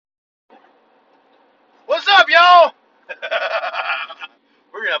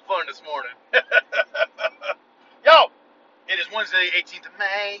the 18th of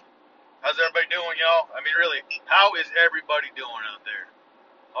May. How's everybody doing, y'all? I mean, really, how is everybody doing out there?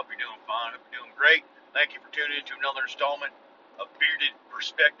 Hope you're doing fine. Hope you're doing great. Thank you for tuning in to another installment of Bearded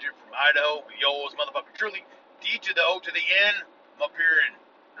Perspective from Idaho. Yo's motherfucker truly. D to the O to the N. I'm up here in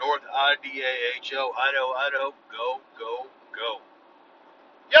North Idaho, Idaho. Go, go, go.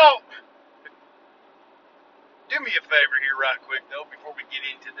 Yo, do me a favor here right quick, though, before we get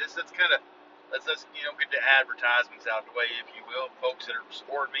into this. Let's get the advertisements out of the way, if you will. Folks that are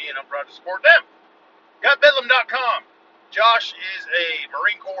supporting me, and I'm proud to support them. GotBedlam.com. Josh is a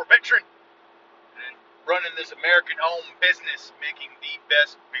Marine Corps veteran and running this American-owned business, making the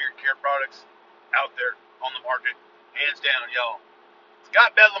best beard care products out there on the market. Hands down, y'all. It's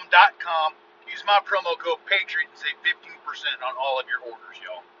GotBedlam.com. Use my promo code Patriot and save 15% on all of your orders,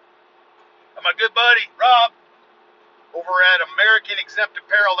 y'all. And my good buddy, Rob, over at American Exempt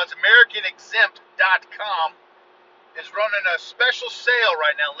Apparel, that's AmericanExempt.com, is running a special sale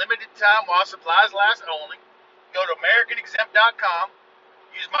right now, limited time while supplies last only. Go to AmericanExempt.com,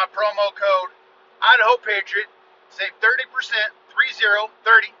 use my promo code Idaho Patriot, save 30%,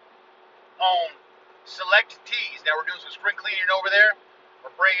 30, on select tees. Now we're doing some spring cleaning over there.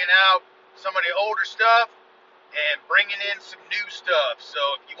 We're bringing out some of the older stuff and bringing in some new stuff. So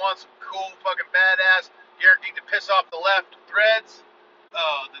if you want some cool fucking badass, guaranteed to piss off the left threads,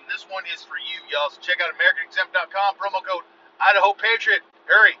 then this one is for you, y'all. So check out AmericanExempt.com, promo code Idaho Patriot.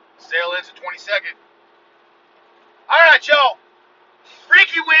 Hurry, sale ends the 22nd. All right, y'all.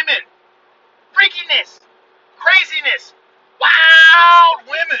 Freaky women, freakiness, craziness, wild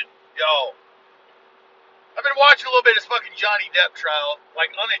women, y'all. I've been watching a little bit of this fucking Johnny Depp trial,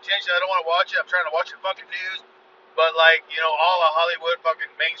 like unintentionally. I don't want to watch it. I'm trying to watch the fucking news, but like, you know, all of Hollywood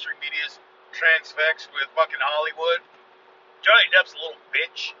fucking mainstream media's transfixed with fucking Hollywood. Johnny Depp's a little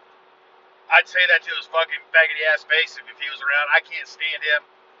bitch. I'd say that to his fucking faggoty ass face if he was around. I can't stand him.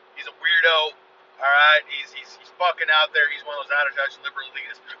 He's a weirdo. Alright, he's fucking out there. He's one of those out of touch liberal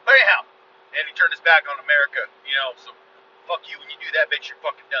elitists. But anyhow, and he turned his back on America, you know, so fuck you. When you do that, bitch, you're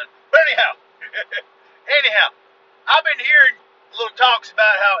fucking done. But anyhow, I've been hearing little talks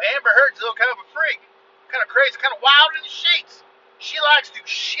about how Amber Heard's a little kind of a freak. Kind of crazy, kind of wild in the sheets. She likes to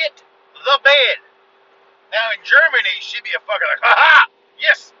shit the bed. Now in Germany, she'd be a fucker like, ha,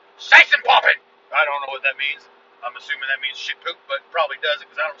 yes, Scheißenpoppen. I don't know what that means. I'm assuming that means shit poop, but probably doesn't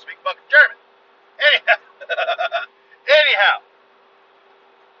because I don't speak fucking German. Anyhow,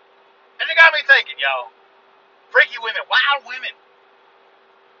 and it got me thinking, y'all. Freaky women, wild women.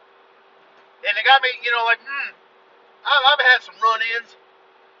 And it got me, you know, like, I've had some run-ins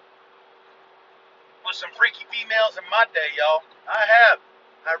with some freaky females in my day, y'all. I have.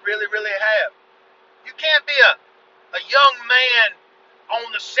 I really, really have. You can't be a young man on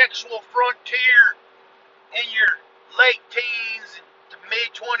the sexual frontier in your late teens to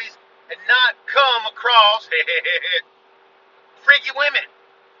mid-20s and not come across freaky women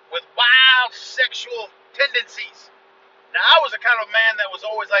with wild sexual tendencies. Now, I was a kind of man that was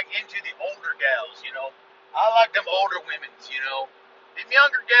always like into the older gals, you know. I like them older women's, you know. Them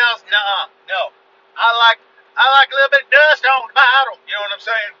younger gals, nah, no. I like a little bit of dust on the bottle, you know what I'm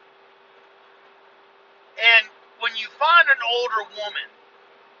saying? And when you find an older woman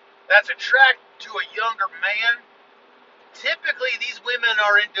that's attracted to a younger man, typically these women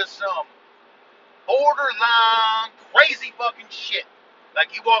are into some borderline crazy fucking shit.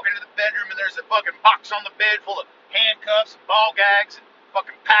 Like you walk into the bedroom and there's a fucking box on the bed full of handcuffs and ball gags and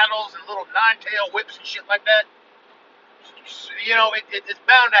fucking paddles and little nine-tail whips and shit like that. You know, it's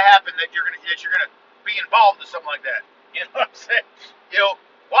bound to happen that you're gonna be involved in something like that. You know what I'm saying? You know,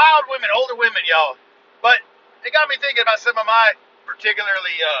 wild women, older women, y'all. But it got me thinking about some of my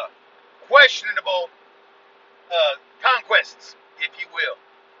particularly questionable conquests, if you will.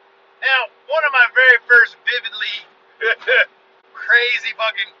 Now, one of my very first vividly crazy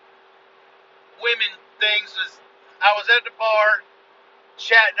fucking women things was I was at the bar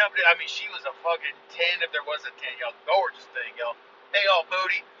chatting up. I mean, she was a fucking 10 if there was a 10, y'all. Gorgeous thing, y'all. Big old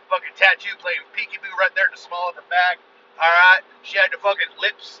booty, fucking tattoo playing peekaboo right there at the small of her back. All right, she had the fucking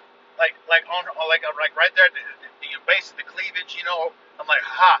lips like on her, like right there at the base of the cleavage, you know. I'm like,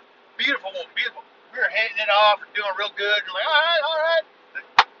 ha, beautiful woman, beautiful. We were hitting it off, we're doing real good. You're like, all right,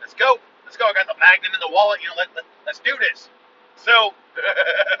 let's go. I got the magnum in the wallet, you know. Let's do this. So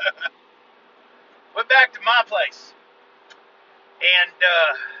went back to my place, and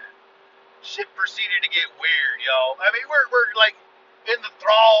shit proceeded to get weird, y'all. I mean, we're like in the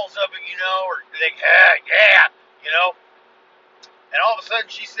thralls of it, you know, or like, yeah, you know. And all of a sudden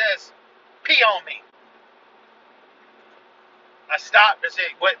she says, pee on me. I stopped and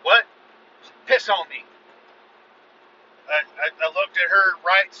said, what? Piss on me. I looked at her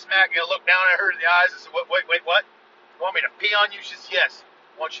right smack, looked down at her in the eyes and said, wait, what? You want me to pee on you? She says, yes.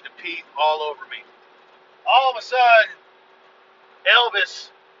 I want you to pee all over me. All of a sudden, Elvis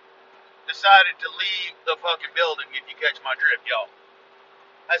decided to leave the fucking building, if you catch my drift, y'all.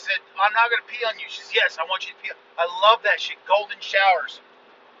 I said, I'm not going to pee on you. She says, yes, I want you to pee. I love that shit. Golden showers.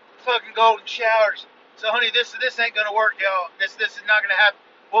 Fucking golden showers. So, honey, this ain't going to work, y'all. This is not going to happen.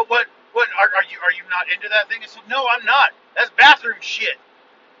 What, are you not into that thing? I said, no, I'm not. That's bathroom shit.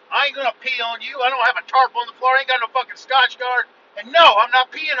 I ain't going to pee on you. I don't have a tarp on the floor. I ain't got no fucking Scotch guard. And no, I'm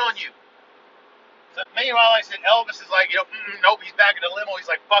not peeing on you. So, meanwhile, I said, Elvis is like, nope, he's back in the limo.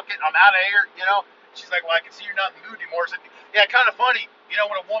 He's like, fuck it, I'm out of here, She's like, well, I can see you're not in the mood anymore. I said, yeah, kind of funny,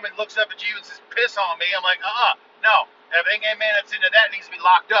 when a woman looks up at you and says, piss on me, I'm like, no. Everything, man, that's into that needs to be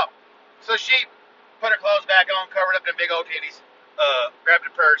locked up. So she put her clothes back on, covered up them big old titties, grabbed a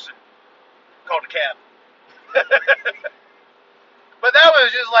purse, and called a cab. But that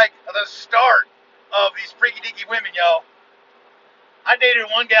was just like the start of these freaky deaky women, y'all. I dated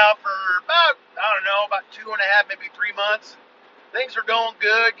one gal for about 2.5, maybe 3 months. Things were going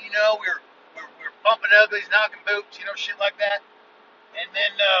good, we were bumping uglies, knocking boots, shit like that. And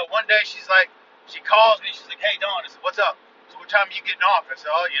then one day she calls me, she's like, hey, Don, I said, what's up? So what time are you getting off? I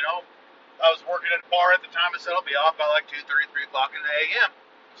said, I was working at a bar at the time. I said, I'll be off by like 2:30, 3 o'clock in the a.m.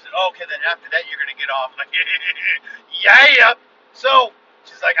 She said, okay, then after that you're going to get off. I'm like, yeah. So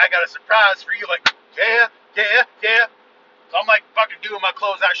she's like, I got a surprise for you. Like, yeah. So I'm like fucking doing my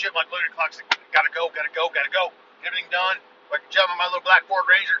closeout shit. I'm like, looking at the clock, like, gotta go. Everything done. Like, jump on my little black Ford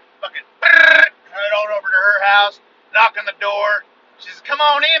Ranger. Fucking head on over to her house. Knock on the door. She says, come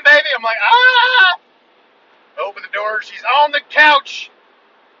on in, baby. I'm like, Open the door. She's on the couch.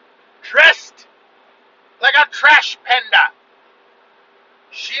 Dressed like a trash panda.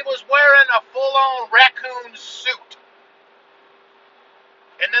 She was wearing a full-on raccoon suit.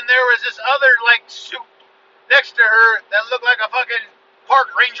 And then there was this other, suit next to her that looked like a fucking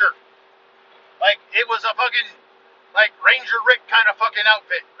park ranger. Like, it was a fucking, Ranger Rick kind of fucking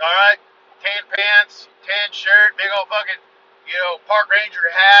outfit, alright? Tan pants, tan shirt, big old fucking, park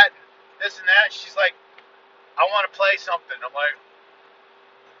ranger hat, this and that. She's like, I want to play something. I'm like,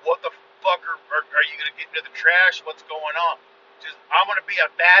 what the fuck are you going to get into the trash? What's going on? Just, I want to be a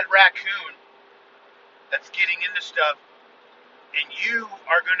bad raccoon that's getting into stuff, and you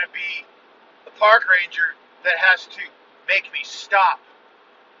are going to be the park ranger that has to make me stop.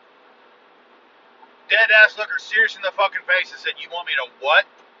 Dead ass look her serious in the fucking face and said, you want me to what?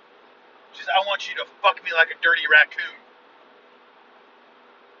 She said, I want you to fuck me like a dirty raccoon.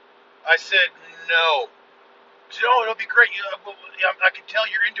 I said, no. She said, oh, it'll be great. I can tell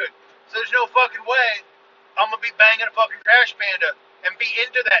you're into it. So there's no fucking way I'm going to be banging a fucking trash panda and be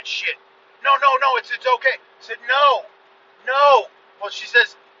into that shit. No, it's okay. I said, no. Well, she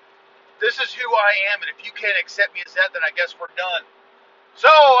says, this is who I am, and if you can't accept me as that, then I guess we're done. So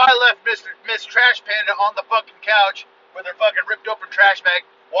I left Miss Trash Panda on the fucking couch with her fucking ripped open trash bag,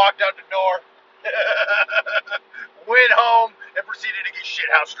 walked out the door, went home, and proceeded to get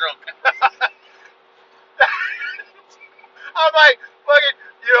shithouse drunk. I'm like, fucking,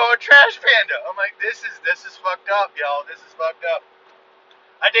 a trash panda. I'm like, this is fucked up, y'all. This is fucked up.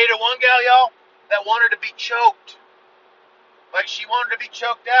 I dated one gal, y'all, that wanted to be choked. Like, she wanted to be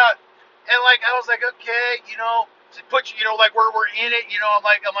choked out. And, I was like, okay, to put you, we're in it, I'm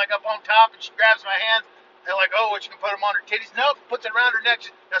like up on top, and she grabs my hands, and oh, what, you can put them on her titties? Nope, puts it around her neck,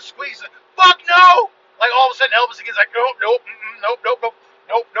 now squeeze it. Fuck no! Like, all of a sudden, Elvis again's like, nope,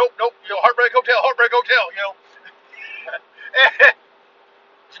 Heartbreak Hotel,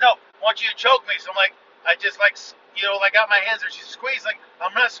 no, I want you to choke me, so I'm like, I just, got my hands there, she's squeezed,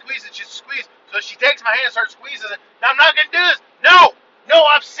 I'm not squeezing, she's squeezed, so she takes my hand and starts squeezing it, now I'm not gonna do this, no,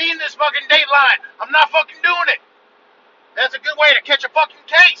 I've seen this fucking Dateline, I'm not fucking doing it. That's a good way to catch a fucking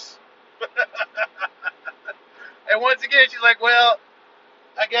case. And once again, she's like, well,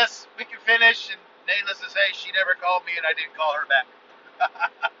 I guess we can finish. And needless to say, she never called me and I didn't call her back.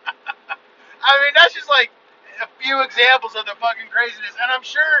 I mean, that's just a few examples of the fucking craziness. And I'm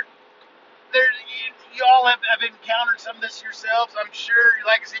sure you all have encountered some of this yourselves. I'm sure,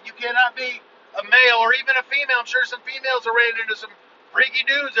 like I said, you cannot be a male or even a female. I'm sure some females are ran into some freaky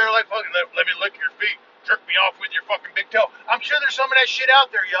dudes that are like, fucking, let me lick your feet. Jerk me off with your fucking big toe. I'm sure there's some of that shit out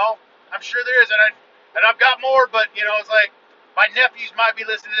there, y'all. I'm sure there is, and I've got more, but it's like my nephews might be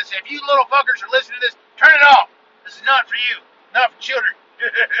listening to this. If you little fuckers are listening to this, turn it off. This is not for you, not for children.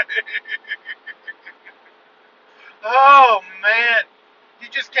 Oh man, you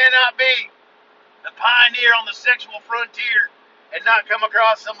just cannot be a pioneer on the sexual frontier and not come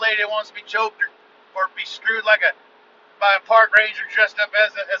across some lady that wants to be choked or be screwed like a by a park ranger dressed up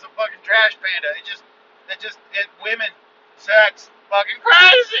as a fucking trash panda. Women, sex, fucking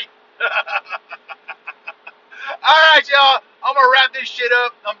crazy. All right, y'all. I'm gonna wrap this shit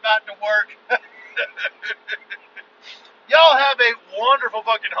up. I'm about to work. Y'all have a wonderful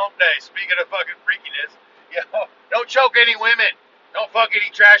fucking hump day. Speaking of fucking freakiness, don't choke any women. Don't fuck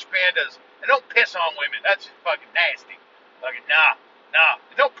any trash pandas. And don't piss on women. That's fucking nasty. Fucking nah.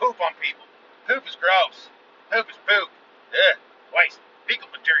 And don't poop on people. Poop is gross. Poop is poop. Ugh. Waste. Fecal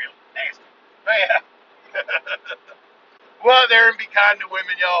material. Nasty. But yeah. Go out there and be kind to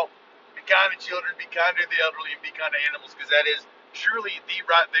women, y'all. Be kind to children. Be kind to the elderly. And be kind to animals, because that is truly the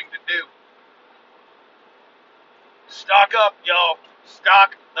right thing to do. Stock up, y'all.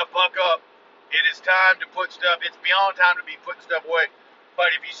 Stock the fuck up. It is time to put stuff. It's beyond time to be putting stuff away.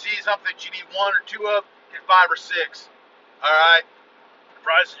 But if you see something that you need 1 or 2 of, get 5 or 6. All right. The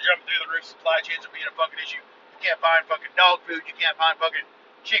prices are jumping through the roof. Supply chains are being a fucking issue. You can't find fucking dog food. You can't find fucking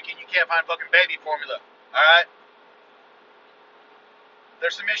chicken. You can't find fucking baby formula. All right.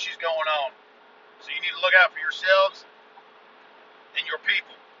 There's some issues going on. So you need to look out for yourselves and your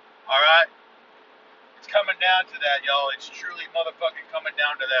people. All right. It's coming down to that, y'all. It's truly motherfucking coming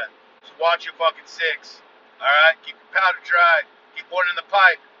down to that. So watch your fucking 6. Alright? Keep your powder dry. Keep one in the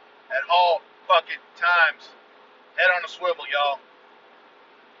pipe at all fucking times. Head on a swivel, y'all.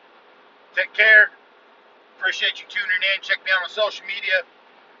 Take care. Appreciate you tuning in. Check me out on social media.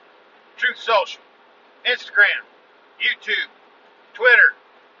 Truth Social. Instagram. YouTube. Twitter.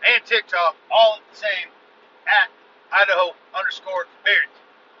 And TikTok. All at the same. At Idaho_Barrett.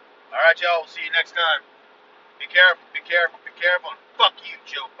 Alright, y'all. We'll see you next time. Be careful, be careful, be careful. And fuck you,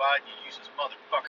 Joe Biden, you useless motherfucker.